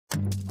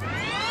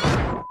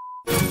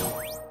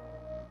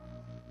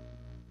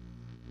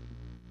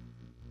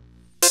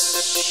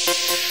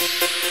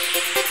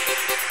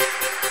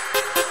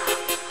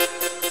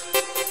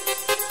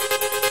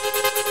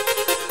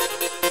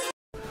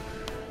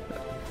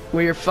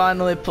We are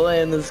finally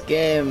playing this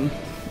game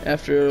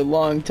after a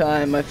long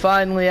time. I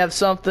finally have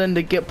something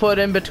to get put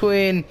in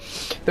between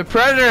the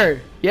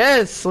Predator.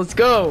 Yes, let's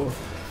go.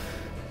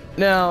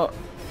 Now,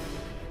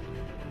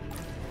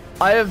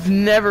 I have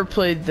never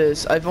played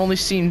this. I've only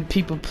seen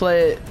people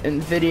play it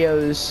in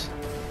videos.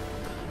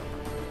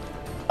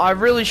 I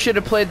really should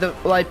have played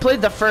I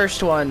played the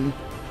first one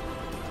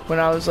when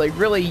I was like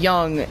really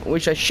young,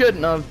 which I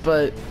shouldn't have,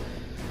 but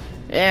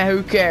yeah,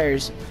 who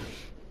cares?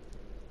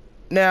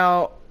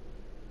 Now,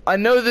 I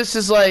know this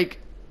is like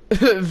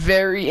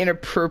very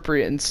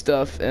inappropriate and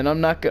stuff, and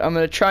I'm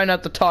gonna try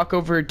not to talk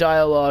over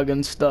dialogue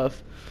and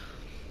stuff,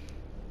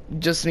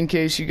 just in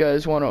case you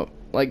guys want to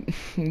like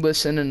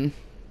listen and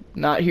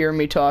not hear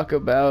me talk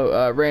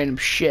about random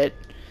shit,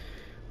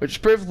 which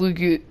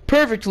is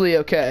perfectly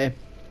okay,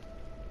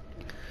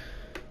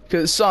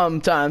 because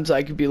sometimes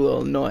I could be a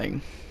little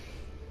annoying.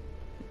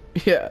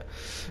 Yeah,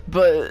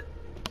 but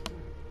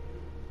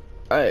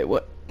alright,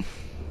 what?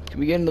 Can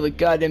we get into the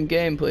goddamn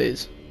game,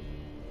 please?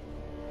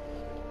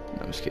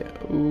 No, I'm just kidding.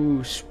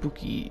 Ooh,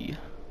 spooky.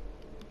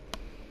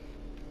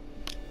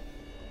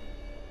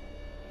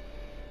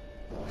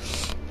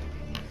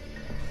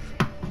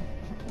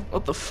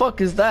 What the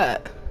fuck is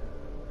that?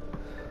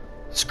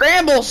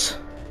 Scrambles!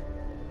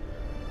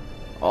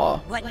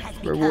 Oh,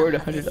 reward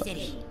 $100.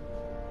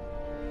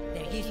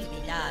 There used to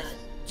be laws,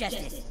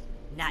 justice,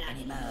 not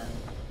anymore.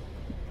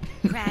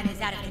 Crime is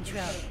out of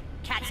control.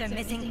 Cats are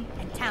missing,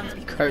 and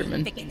townspeople are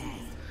being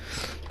victimized.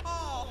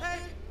 Oh, hey,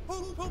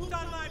 who pooped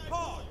on my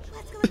porch?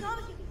 What's going on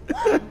with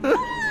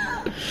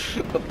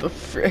you? What the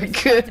frick?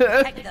 Protect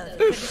those who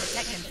couldn't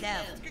protect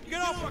themselves.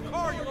 Get off my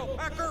car, you little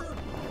pecker!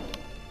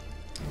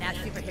 Now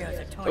superheroes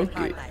are torn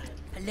apart by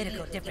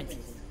political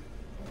differences.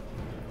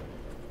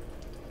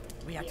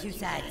 We are two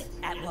sides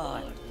at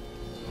war.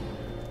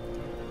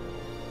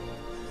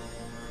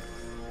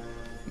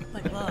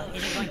 But war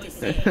isn't going to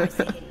save our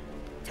city.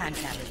 Time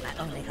travel is my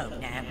only hope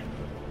now.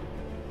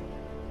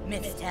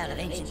 Myths tell of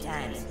ancient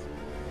times,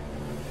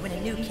 when a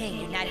new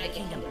king united a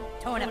kingdom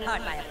torn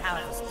apart by a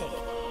powerful stick.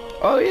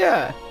 Oh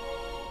yeah.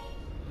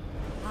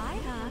 Hi,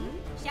 hon.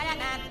 Shut up,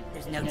 man.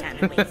 There's no time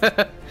to waste.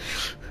 I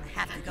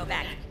have to go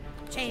back,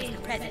 change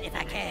the present if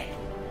I can,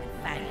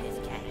 and find this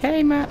cat.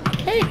 Hey, ma.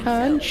 Hey,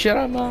 hon. Shut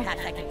up, mom.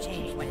 Perhaps I can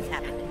change what has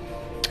happened.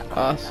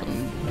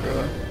 Awesome,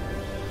 bro.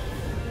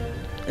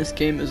 This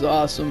game is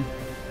awesome.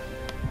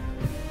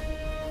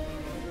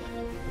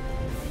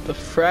 The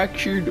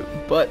fractured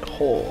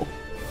butthole.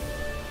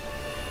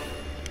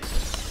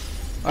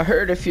 I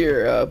heard if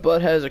your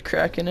butt has a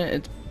crack in it,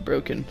 it's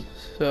broken.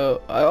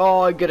 So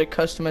I get to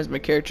customize my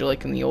character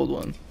like in the old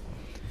one.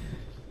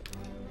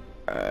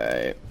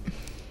 Alright.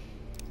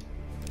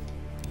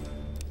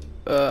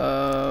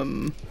 I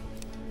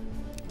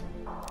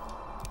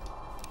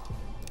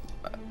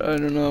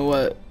don't know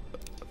what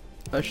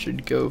I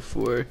should go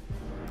for.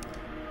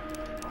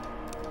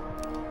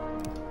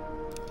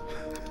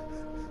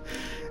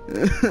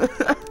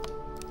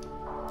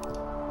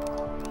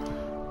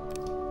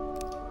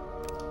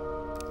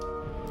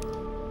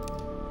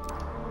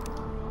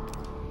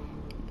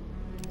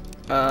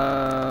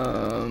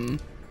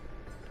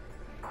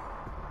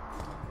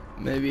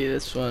 Maybe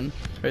this one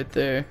right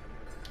there.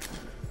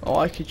 Oh,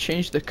 I could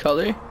change the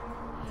color.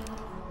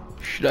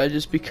 Should I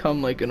just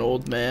become like an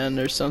old man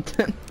or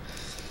something?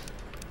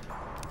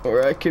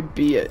 Or I could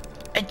be a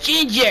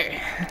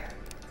ginger.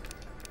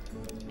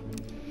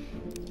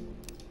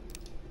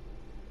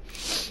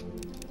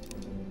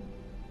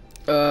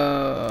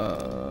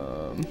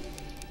 I'm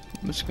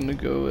just gonna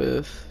go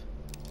with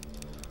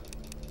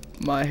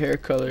my hair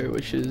color,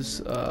 which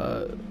is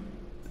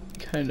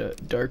kind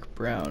of dark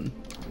brown,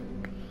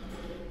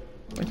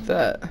 like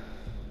that.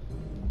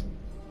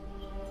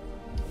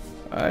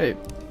 Alright,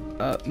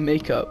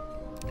 makeup.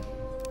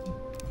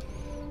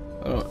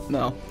 I don't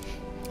know.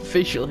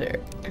 Facial hair.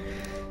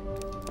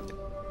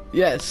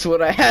 Yes,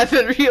 what I have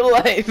in real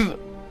life.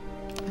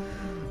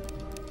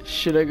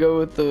 Should I go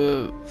with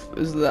the,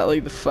 is that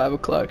like the 5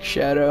 o'clock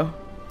shadow?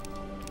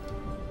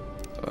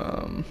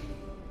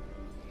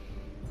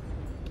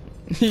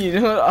 You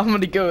know what, I'm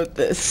gonna go with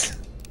this.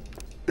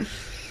 Oh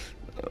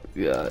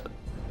god.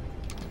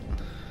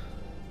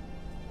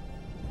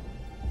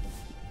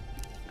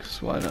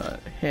 Cause why not?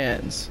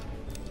 Hands.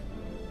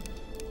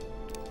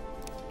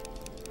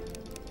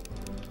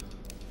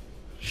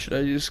 Should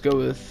I just go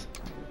with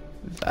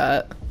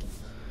that?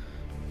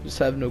 Just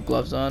have no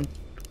gloves on.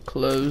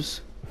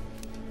 Clothes.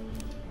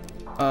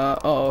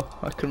 Oh,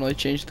 I can only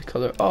change the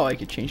color. Oh, I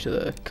could change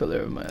the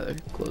color of my other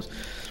clothes.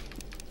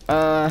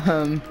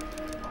 I'm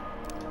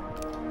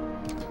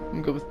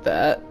gonna go with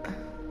that.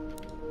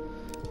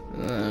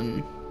 And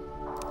then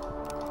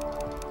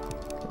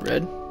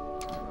red.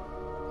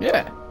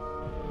 Yeah.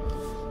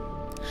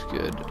 Looks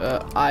good.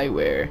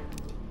 Eyewear.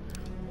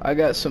 I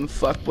got some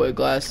fuckboy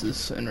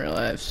glasses in real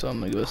life, so I'm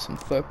gonna go with some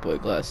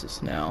fuckboy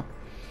glasses now.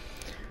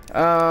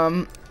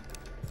 I'm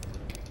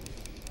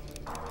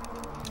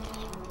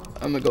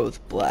gonna go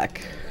with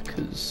black,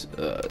 cause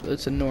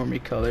that's a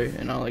normie color,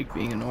 and I like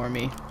being a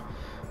normie.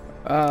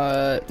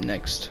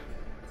 Next.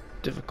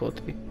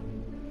 difficulty.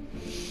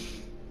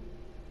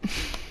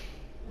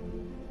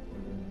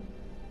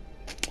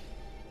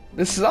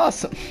 This is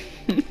awesome.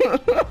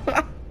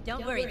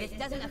 Don't worry, this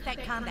doesn't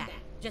affect combat.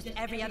 Just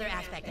every other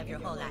aspect of your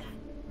whole life.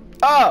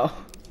 Oh!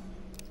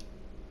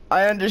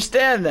 I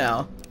understand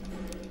now.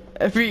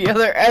 Every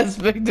other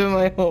aspect of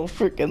my whole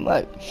freaking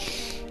life.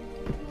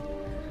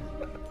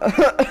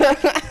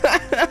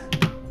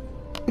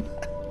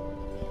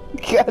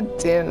 God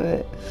damn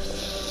it.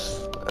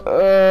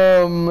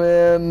 Oh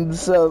man,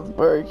 South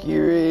Park,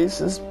 you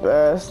racist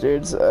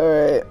bastards.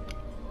 Alright.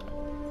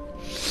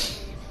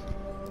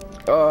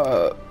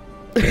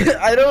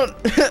 I don't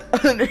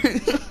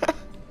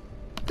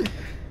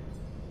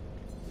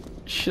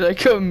Should I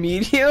go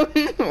medium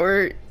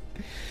or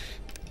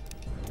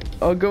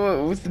I'll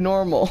go with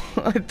normal?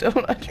 I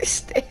don't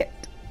understand.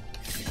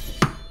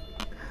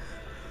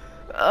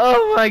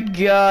 Oh my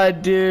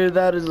god, dude,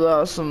 that is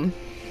awesome.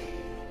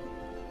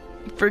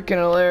 Freaking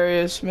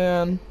hilarious,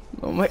 man.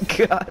 Oh my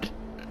god.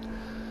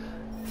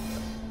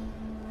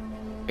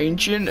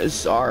 Ancient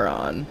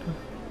Azaron.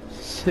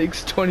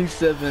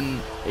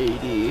 627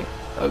 AD.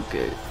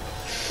 Okay.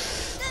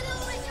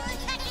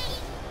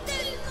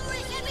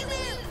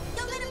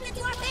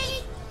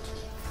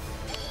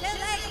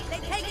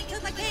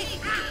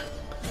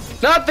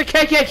 Not the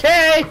KKK!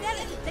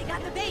 They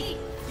got the bait!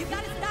 You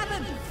gotta stop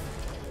them!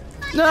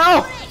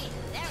 No!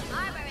 Their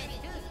armor is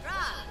too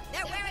strong!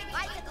 They're wearing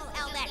bicycle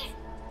helmets!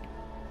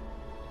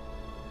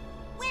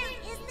 Where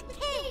is the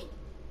king?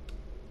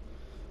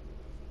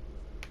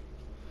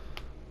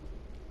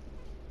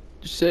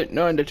 Just sitting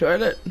on the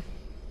toilet.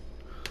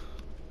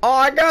 Oh,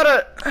 I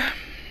gotta...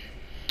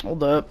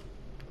 Hold up.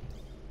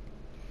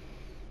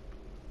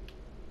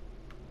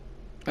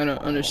 I don't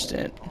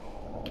understand.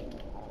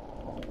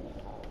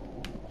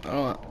 I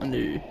don't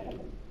undo.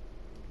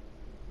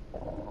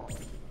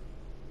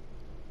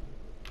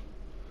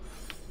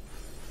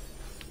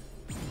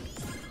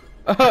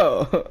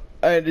 Oh,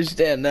 I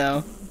understand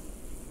now.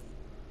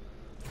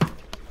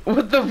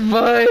 What the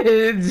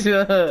fudge?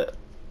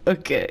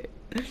 Okay.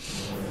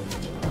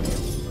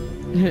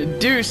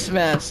 Deuce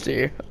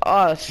Master.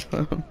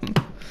 Awesome.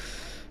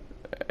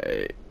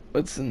 Alright,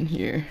 what's in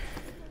here?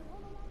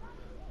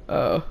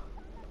 Oh.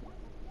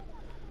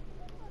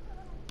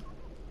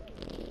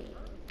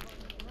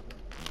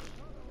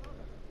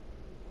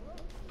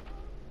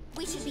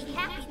 We should be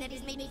happy that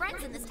he's made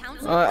friends in this town.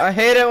 I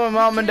hate it when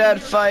mom and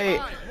dad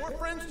fight. More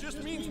friends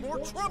just means more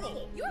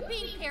trouble. You're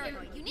being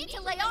paranoid. You need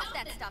to lay off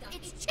that stuff.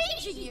 It's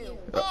changing you.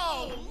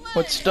 Oh,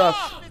 What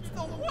stuff? it's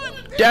the one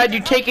thing Dad, you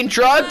taking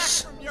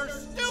drugs? from your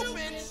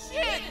stupid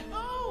shit.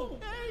 Oh,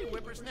 hey,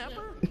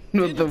 whippersnapper.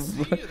 What the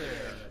See fu- you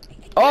there.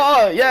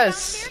 Oh,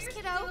 yes. Downstairs,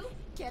 kiddo.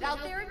 Get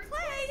out there and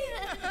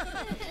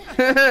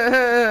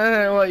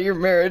play. While your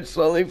marriage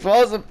slowly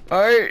falls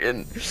apart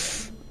and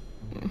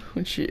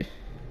when she,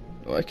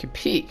 oh, I can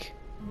peek.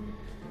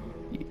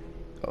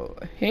 Oh,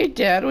 hey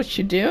Dad, what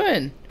you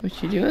doing?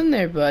 What you doing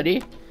there,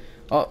 buddy?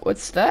 Oh,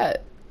 what's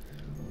that?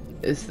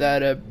 Is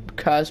that a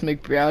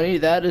cosmic brownie?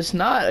 That is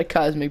not a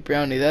cosmic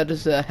brownie. That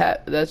is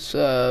a that's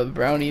a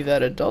brownie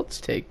that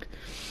adults take.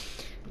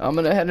 I'm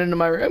gonna head into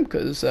my room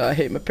because I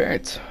hate my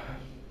parents.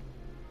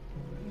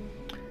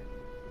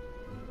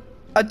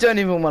 I don't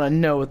even want to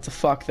know what the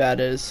fuck that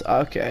is.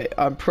 Okay,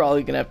 I'm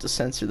probably gonna have to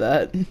censor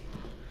that.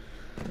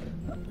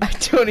 I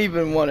don't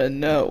even want to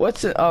know.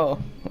 What's it? Oh,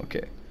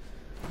 okay.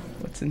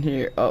 What's in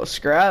here? Oh,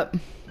 scrap.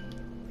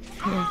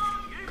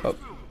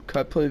 Can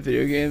I play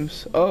video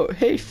games? Oh,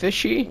 hey,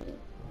 fishy.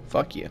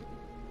 Fuck you.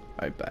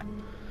 Alright, bye.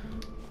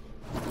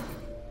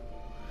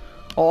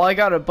 Oh, I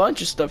got a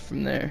bunch of stuff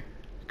from there.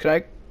 Can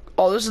I?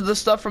 Oh, this is the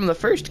stuff from the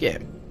first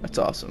game. That's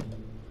awesome.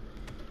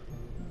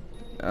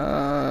 Do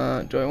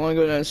I want to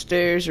go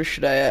downstairs or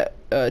should I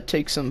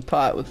take some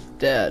pot with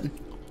Dad?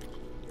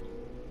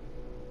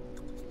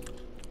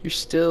 You're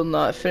still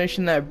not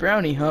finishing that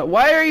brownie, huh?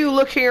 Why are you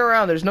looking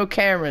around? There's no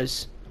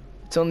cameras.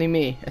 It's only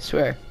me, I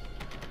swear.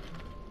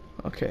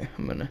 Okay,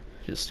 I'm gonna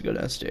just go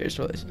downstairs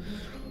twice.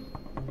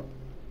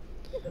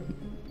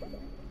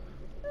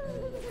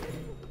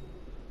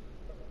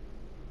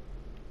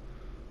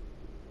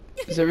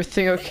 Is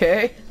everything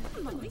okay?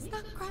 Mommy,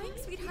 stop crying,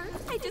 sweetheart.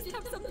 I just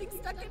have something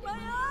stuck in my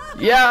eye.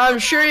 Yeah, I'm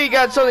sure you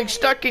got something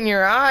stuck in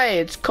your eye.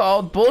 It's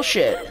called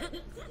bullshit.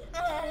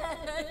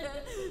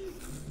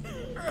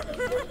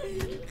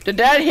 Did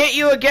Dad hit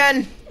you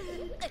again?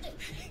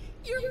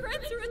 Your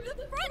friends are at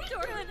the front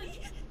door,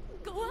 honey.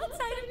 Go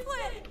outside and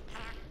play.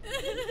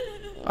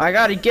 I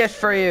got a gift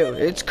for you.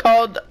 It's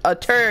called a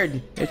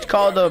turd. It's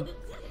called a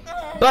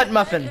butt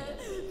muffin.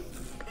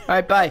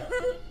 Alright, bye.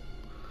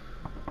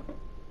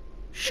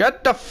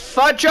 Shut the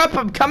fudge up.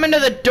 I'm coming to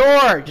the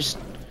door. Just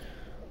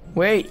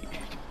wait.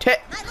 My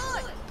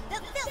lord, the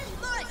filthy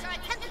lords are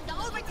attempting to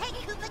overtake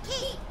Kupa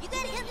Key. You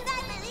gotta get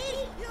inside, my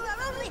liege. You are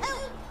our only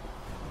hope.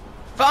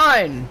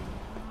 Fine.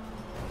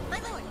 My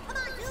lord, come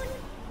on, dude.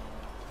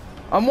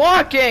 I'm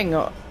walking.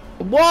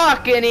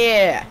 Walking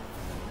here.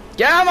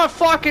 Get out of my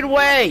fucking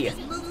way. Just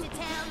move to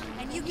town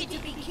and you get to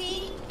be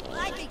king? Well,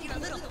 I think you're a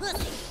little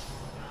pussy.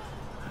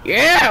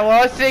 Yeah,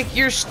 well, I think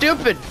you're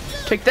stupid.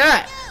 Take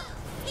that.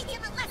 Teach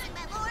him a lesson,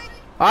 my lord.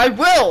 I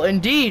will,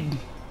 indeed.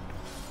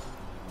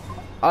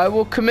 I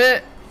will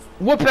commit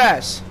whoop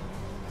ass.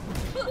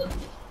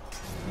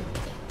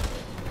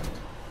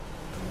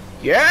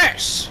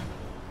 Yes.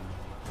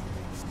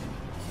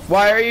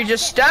 Why are you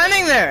just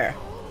standing there?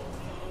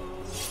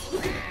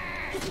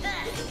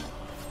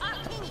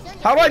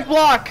 How do I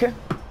block? Okay,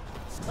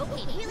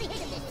 really hit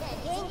him this time,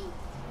 King.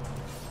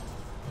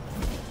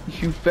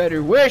 You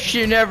better wish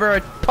you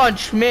never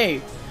punched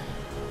me.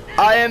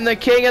 I am the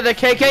king of the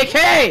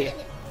KKK.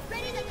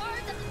 Ready to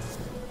guard the...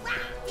 Wow,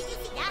 did you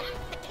see that?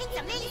 The king's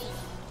amazing.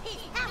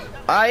 He's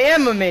powerful. I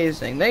am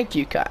amazing. Thank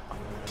you, Kyle.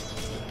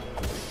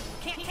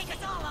 Can't take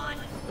us all on.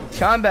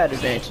 Combat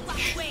advantage.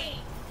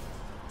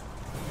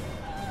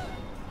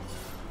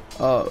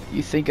 Oh,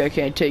 you think I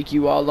can't take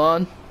you all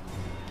on?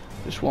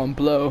 Just one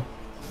blow.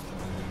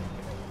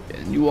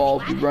 And you all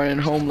be running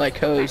home like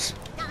hoes.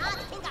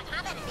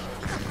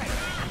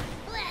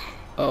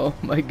 Oh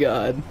my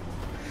god.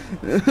 Oh,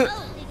 the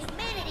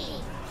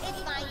humanity.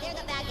 It's fine, they're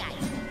the bad guys.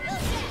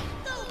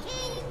 Go,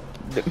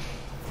 King.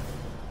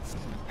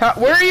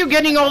 Where are you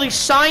getting all these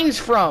signs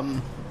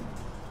from?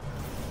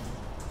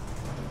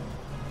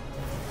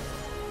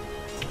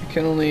 I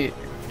can only...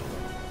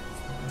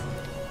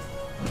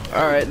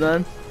 Alright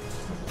then.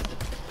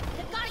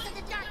 The guards of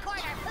the dark court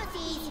are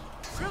pussies.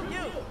 Screw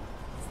you.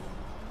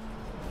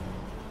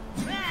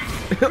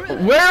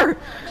 Where?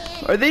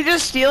 Are they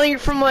just stealing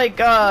it from like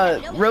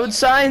road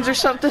signs or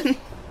something?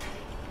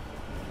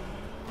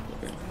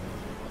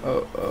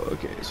 Oh,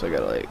 okay, so I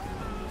gotta like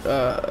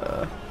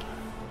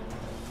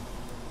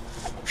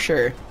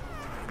sure.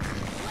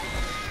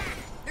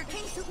 Your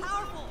king's too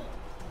powerful.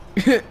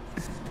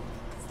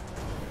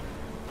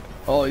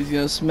 Oh, he's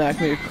gonna smack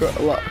me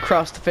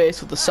across the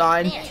face with a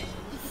sign. He's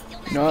still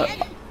not You know what?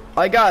 dead.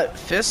 I got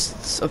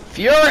fists of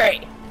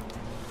fury.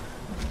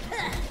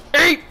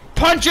 8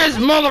 punches,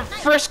 mother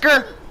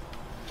frisker.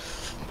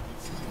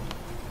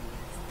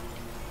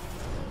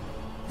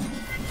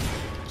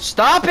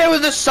 Stop it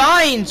with the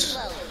signs.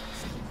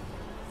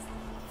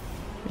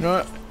 You know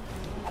what?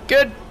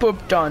 Good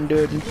pooped on,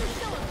 dude.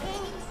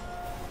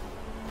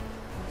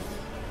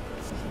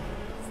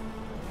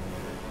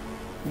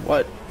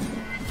 What?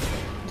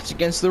 It's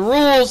against the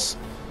rules.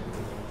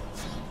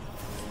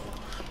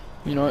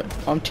 You know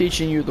what? I'm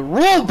teaching you the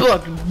rule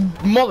book,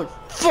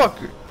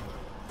 motherfucker.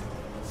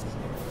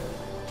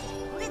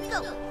 Let's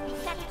go.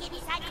 We've got to get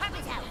inside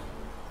Carmen's house.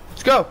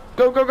 Let's go.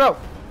 Go, go, go.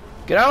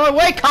 Get out of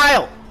my way,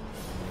 Kyle.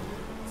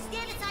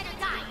 Stand aside or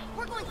die.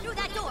 We're going through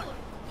that door.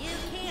 You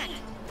can't.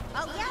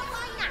 Oh, yeah?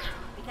 Why not?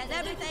 Because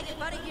everything in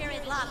front of here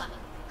is lava.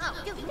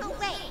 Oh, dude, no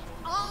way.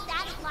 All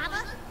that is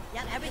lava?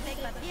 Yep, everything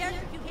from here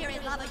to here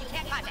is lava. You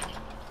can't touch it.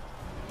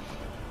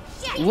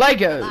 Shit.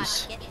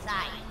 Legos. Get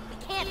inside. We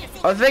can't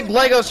just... I think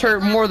Legos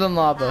hurt more than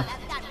lava.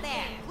 That's not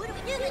fair. What do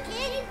we do,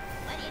 kid?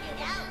 What do you do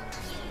now?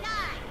 You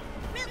die.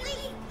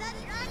 Release the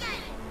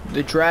dragon.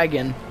 The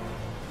dragon.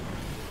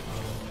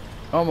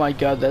 Oh my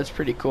god, that's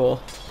pretty cool.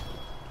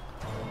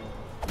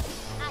 A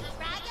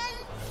dragon?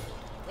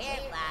 We're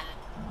black.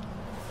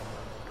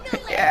 No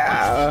way.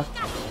 Yeah.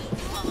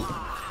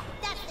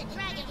 That's the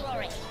dragon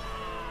glory.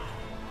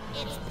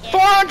 It's dead.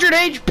 400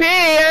 HP.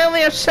 I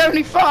only have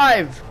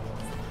 75.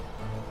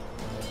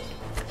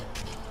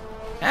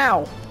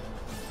 Ow.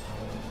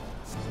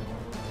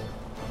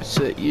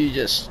 So you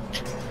just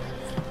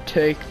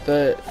take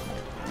the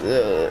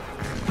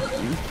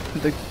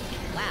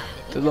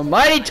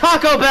mighty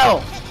Taco Bell.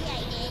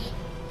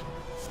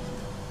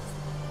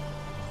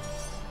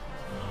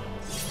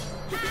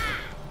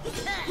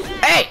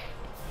 Hey!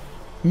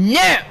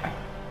 No!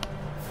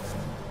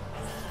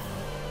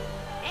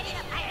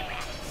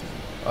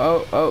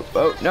 Oh,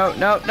 no,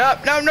 no.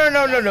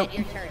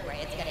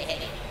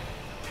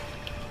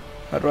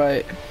 How do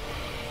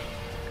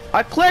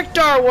I clicked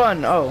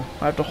R1! Oh,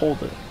 I have to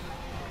hold it.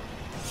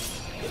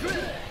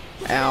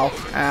 Ow,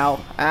 ow,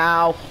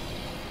 ow.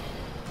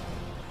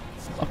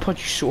 I'll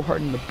punch you so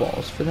hard in the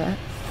balls for that.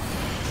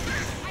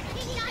 Our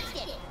king dodged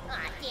it.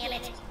 Aw, damn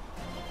it.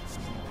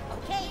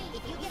 Okay,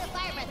 if you get a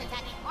fire breath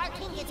attack, our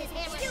king gets his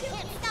hammer. You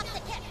can't stop the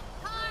tip.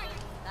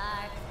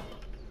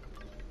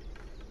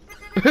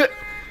 Car.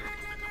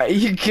 Are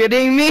you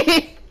kidding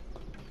me?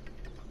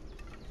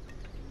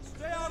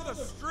 Stay out of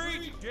the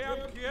street, you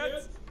damn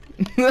kids!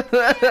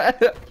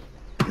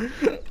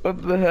 What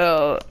the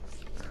hell?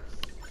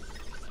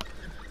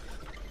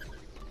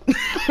 As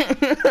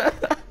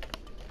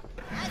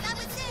I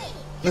was saying,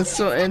 That's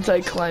so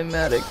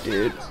anticlimactic,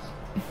 dude.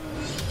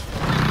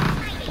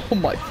 Oh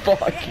my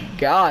fucking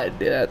god,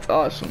 dude, that's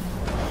awesome.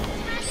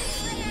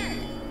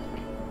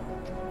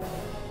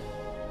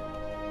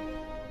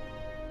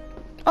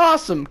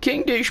 Awesome,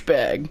 King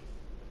Douchebag.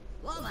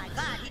 oh my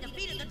god, he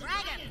defeated the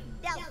dragon.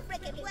 No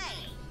frickin' way.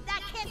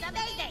 That kid's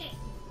amazing.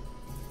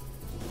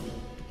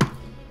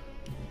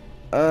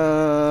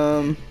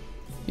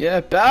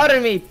 Yeah, bow to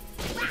me.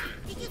 Wow,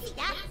 did you see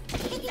that?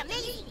 It's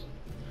amazing.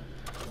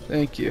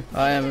 Thank you,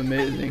 I am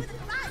amazing.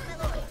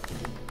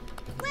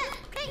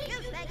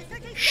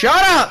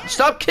 Shut up!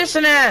 Stop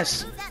kissing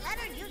ass! Use that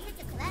letter and use it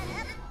to clear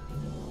up.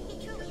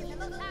 He truly is the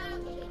most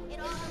powerful king in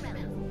all the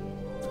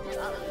realms.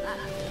 Oh,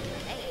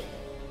 hey.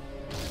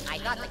 I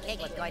thought the king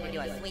was going to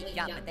do a sweet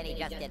jump, but then he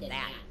just did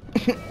that.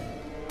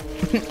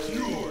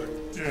 You're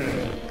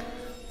dead.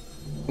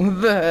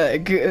 What the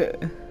heck?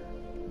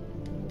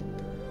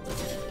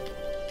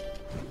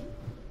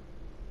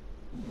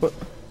 What?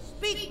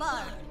 Speak,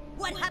 Bard!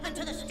 What happened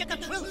to the stick of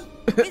truth?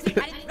 Wizard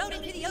had it thrown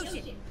into the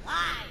ocean.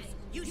 Lies!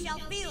 You shall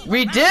feel.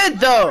 We did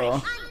though!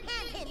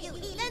 Unhand him, you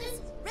heathens!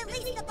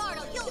 Release the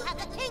Bardo, you'll have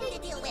the king to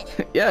deal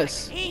with!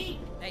 Yes. They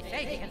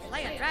say he can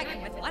slay a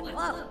dragon with one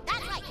blow.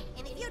 That's right,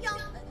 and if you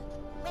don't...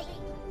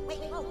 wait,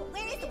 oh,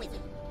 where is the wizard?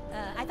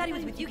 I thought he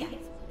was with you guys.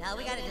 Now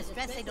we got a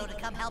distress signal to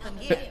come help him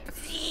here.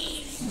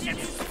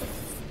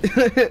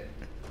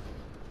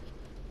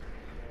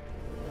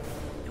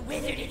 The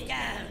wizard is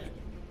down.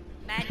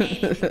 My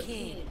name is the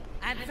king.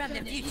 I'm from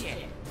the future.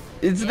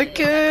 It's the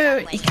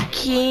king! It's the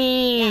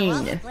Yeah,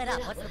 well, king! split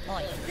up. What's the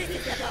point? This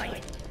is the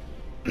point.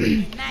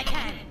 In my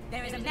time,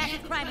 there is a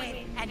massive crime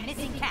wave and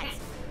missing cats.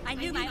 I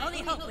knew my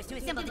only hope was to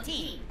assemble the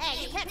team.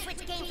 Hey, you can't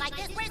switch games like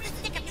this, where's the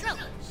stick of truth?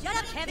 Shut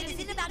up, Kevin. This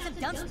isn't about some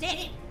dumb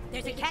stick.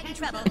 There's a cat in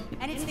trouble,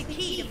 and it's the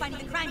key to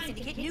finding the crime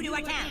syndicate new to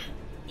our town.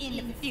 In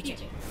the future.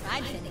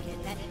 Crime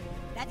syndicate?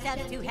 That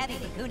sounds too heavy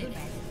for Coonan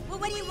fans. Well,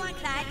 what do you want,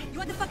 Clyde? You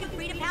want the fucking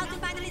Freedom Pals to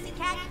find the missing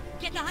cat?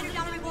 Get the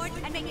 $100 reward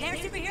and make their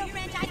superhero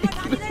franchise more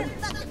popular?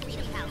 Fuck the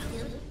Freedom Pals,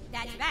 dude.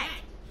 That's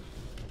right.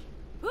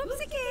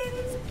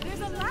 Oopsikins! There's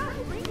a loud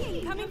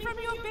ringing coming from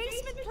your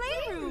basement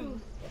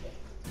playroom.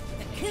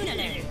 The Coon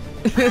Alert.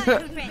 Come on,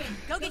 Coon friends.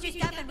 Go get your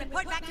stuff and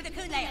report back to the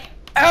Coon Lair.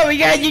 Oh, we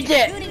gotta do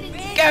that!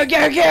 Go,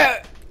 go, go!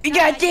 We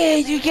got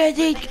this! We got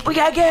this! We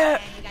gotta go!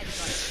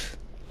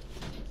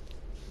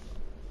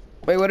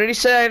 Wait, what did he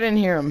say? I didn't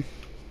hear him.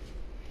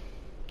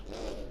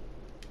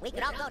 We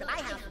could all go to my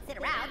house and sit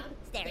around,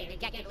 staring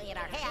dejectedly at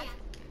our hands.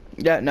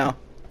 Yeah, no.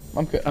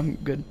 I'm good. I'm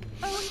good.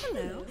 Oh,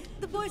 hello.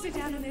 The boys are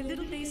down in their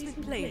little basement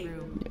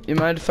playroom. You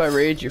mind if I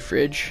raid your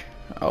fridge?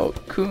 Oh,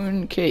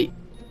 Coon Kate.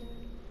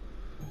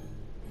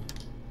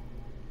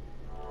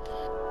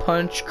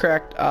 Punch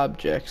cracked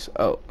objects.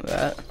 Oh,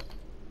 that.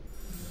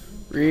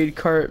 Read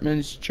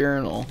Cartman's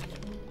journal.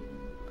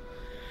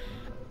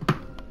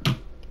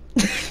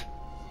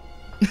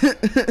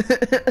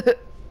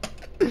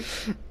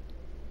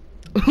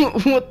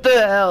 What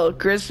the hell?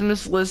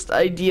 Christmas list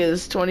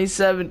ideas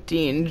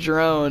 2017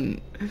 drone.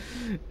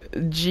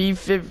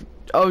 G5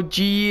 oh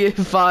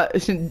G5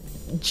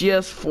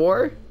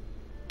 GS4?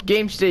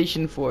 Game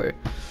Station 4.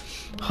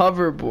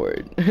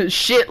 Hoverboard.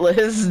 Shit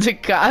list.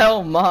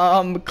 Kyle,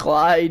 Mom,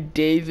 Clyde,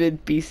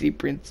 David, PC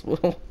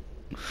Principal.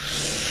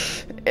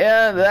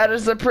 Yeah, that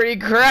is a pretty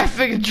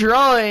graphic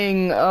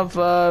drawing of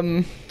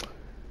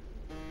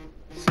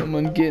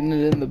someone getting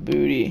it in the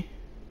booty.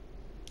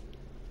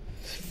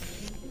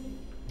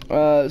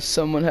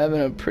 Someone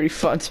having a pretty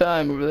fun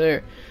time over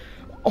there.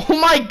 Oh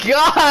my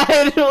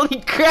god!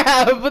 Holy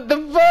crap! What the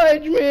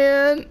fudge,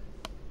 man?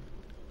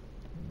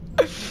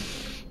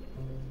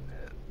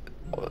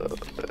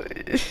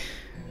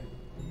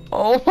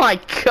 Oh my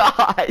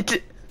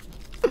god!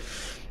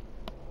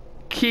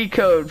 Key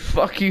code,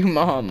 fuck you,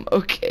 Mom.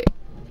 Okay.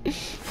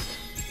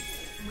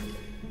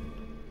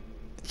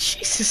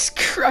 Jesus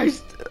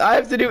Christ. I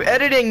have to do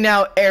editing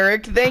now,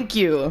 Eric. Thank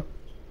you.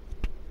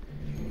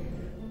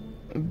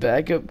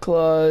 Backup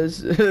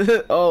clause.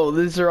 Oh,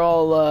 these are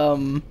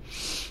all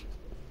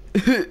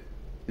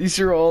these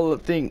are all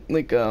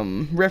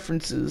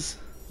references.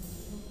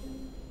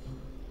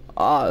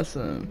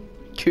 Awesome.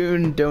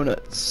 Coon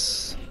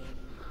donuts.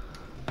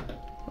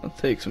 I'll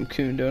take some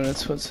Coon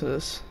donuts. What's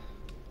this?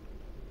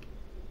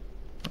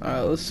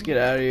 Alright, let's get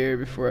out of here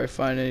before I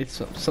find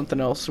something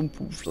else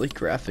really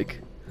graphic.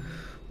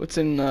 What's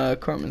in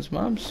Cartman's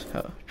mom's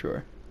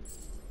drawer?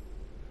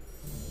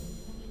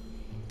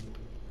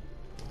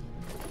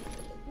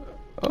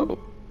 Oh.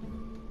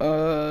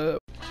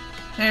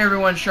 Hey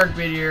everyone,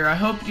 Sharkbait here. I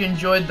hope you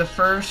enjoyed the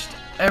first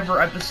ever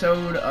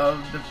episode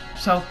of the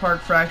South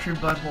Park Fractured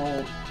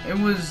Butthole. It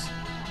was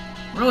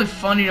really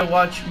funny to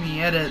watch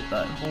me edit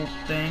that whole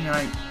thing, and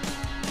I'm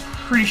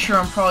pretty sure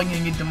I'm probably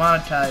gonna get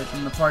demonetized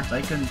from the parts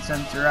I couldn't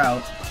censor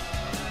out,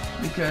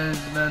 because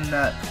then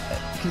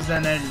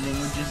editing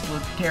would just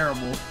look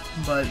terrible.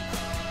 But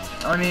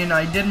I mean,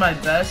 I did my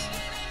best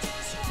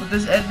with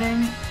this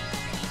editing.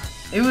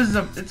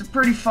 It's a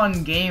pretty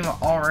fun game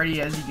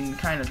already, as you can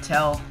kind of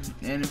tell.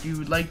 And if you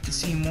would like to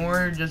see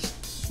more,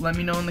 just let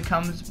me know in the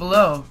comments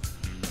below.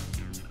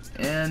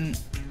 And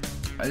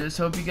I just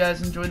hope you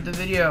guys enjoyed the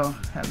video.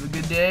 Have a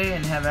good day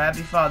and have a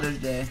happy Father's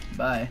Day.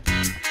 Bye.